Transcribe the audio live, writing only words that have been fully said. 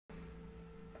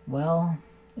Well,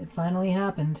 it finally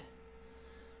happened.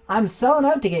 I'm selling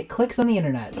out to get clicks on the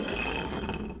internet.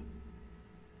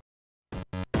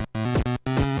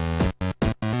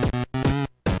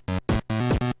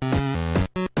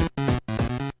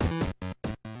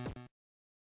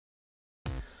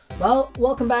 Well,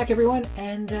 welcome back everyone,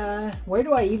 and where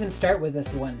do I even start with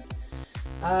this one?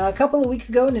 A couple of weeks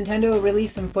ago, Nintendo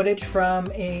released some footage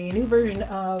from a new version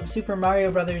of Super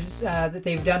Mario Bros. That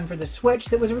they've done for the Switch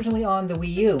that was originally on the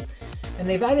Wii U. And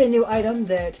they've added a new item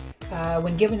that,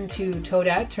 when given to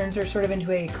Toadette, turns her sort of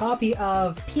into a copy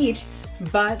of Peach,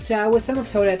 but with some of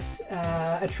Toadette's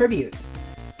attributes.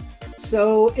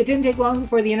 So it didn't take long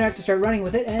for the internet to start running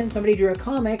with it, and somebody drew a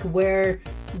comic where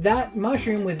that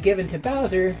mushroom was given to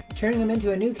Bowser, turning him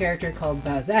into a new character called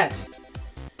Bowsette.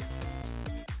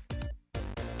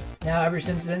 Now, ever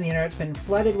since then, the internet's been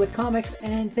flooded with comics,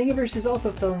 and Thingiverse is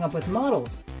also filling up with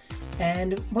models.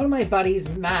 And one of my buddies,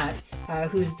 Matt,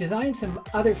 who's designed some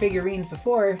other figurines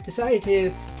before, decided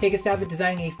to take a stab at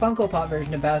designing a Funko Pop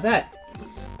version of Bowsette.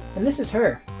 And this is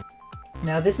her.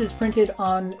 Now, this is printed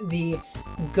on the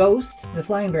Ghost, the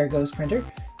Flying Bear Ghost printer,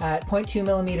 at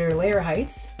 0.2mm layer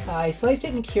heights. I sliced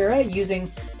it in Cura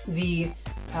using the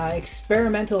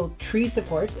experimental tree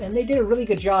supports, and they did a really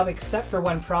good job except for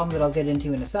one problem that I'll get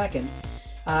into in a second.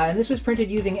 And this was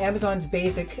printed using Amazon's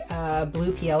basic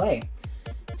blue PLA.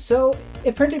 So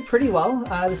it printed pretty well.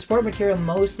 The support material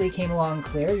mostly came along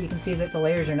clear. You can see that the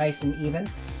layers are nice and even.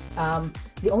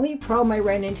 The only problem I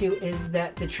ran into is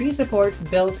that the tree supports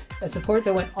built a support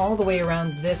that went all the way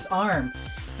around this arm.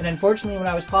 And unfortunately, when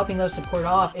I was popping those support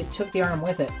off, it took the arm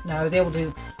with it. Now, I was able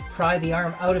to pry the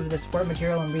arm out of the support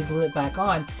material and re-glue it back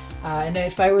on. And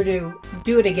if I were to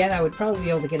do it again, I would probably be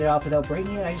able to get it off without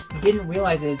breaking it. I just didn't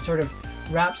realize it had sort of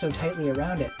wrapped so tightly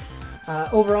around it.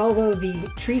 Overall, though,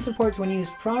 the tree supports, when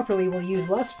used properly, will use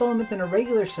less filament than a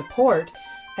regular support,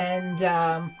 and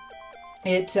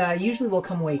it usually will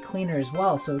come away cleaner as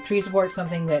well. So tree support is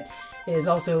something that is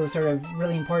also sort of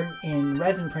really important in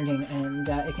resin printing, and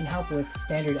it can help with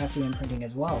standard FDM printing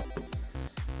as well.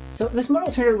 So this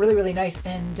model turned out really, really nice,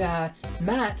 and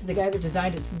Matt, the guy that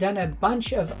designed it's done a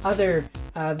bunch of other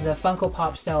the Funko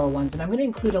Pop style ones, and I'm going to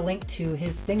include a link to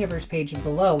his Thingiverse page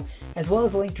below, as well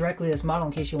as a link directly to this model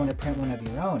in case you want to print one of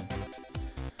your own.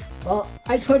 Well,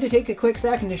 I just wanted to take a quick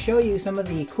second to show you some of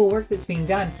the cool work that's being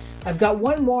done. I've got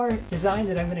one more design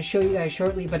that I'm going to show you guys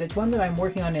shortly, but it's one that I'm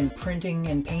working on in printing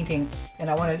and painting, and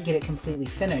I want to get it completely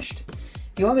finished.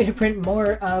 If you want me to print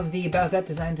more of the Bowsette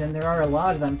designs, and there are a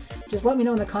lot of them, just let me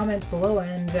know in the comments below,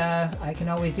 and I can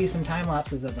always do some time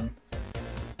lapses of them.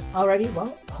 Alrighty,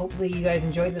 well, hopefully you guys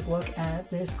enjoyed this look at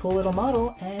this cool little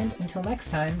model, and until next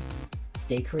time,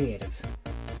 stay creative.